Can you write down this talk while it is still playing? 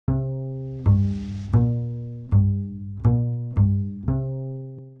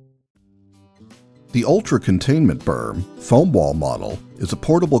The Ultra Containment Berm foam wall model is a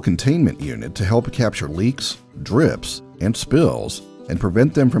portable containment unit to help capture leaks, drips, and spills and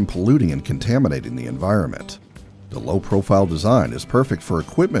prevent them from polluting and contaminating the environment. The low-profile design is perfect for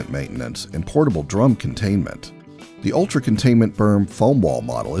equipment maintenance and portable drum containment. The Ultra Containment Berm foam wall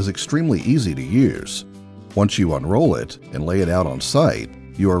model is extremely easy to use. Once you unroll it and lay it out on site,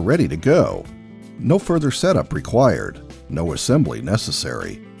 you are ready to go. No further setup required, no assembly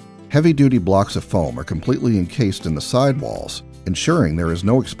necessary. Heavy-duty blocks of foam are completely encased in the sidewalls, ensuring there is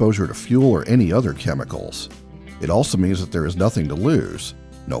no exposure to fuel or any other chemicals. It also means that there is nothing to lose.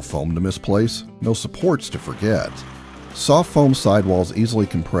 No foam to misplace, no supports to forget. Soft foam sidewalls easily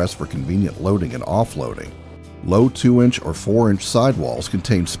compress for convenient loading and offloading. Low 2-inch or 4-inch sidewalls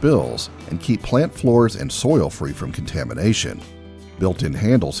contain spills and keep plant floors and soil free from contamination. Built-in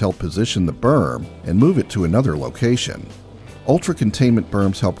handles help position the berm and move it to another location. Ultra Containment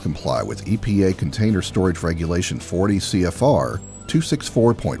berms help comply with EPA Container Storage Regulation 40 CFR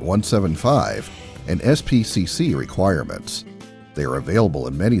 264.175 and SPCC requirements. They are available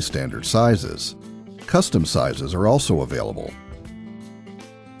in many standard sizes. Custom sizes are also available.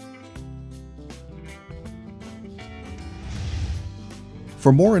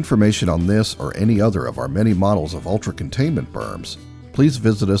 For more information on this or any other of our many models of Ultra Containment berms, please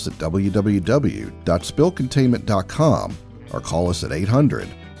visit us at www.spillcontainment.com or call us at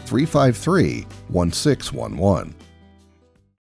 800-353-1611.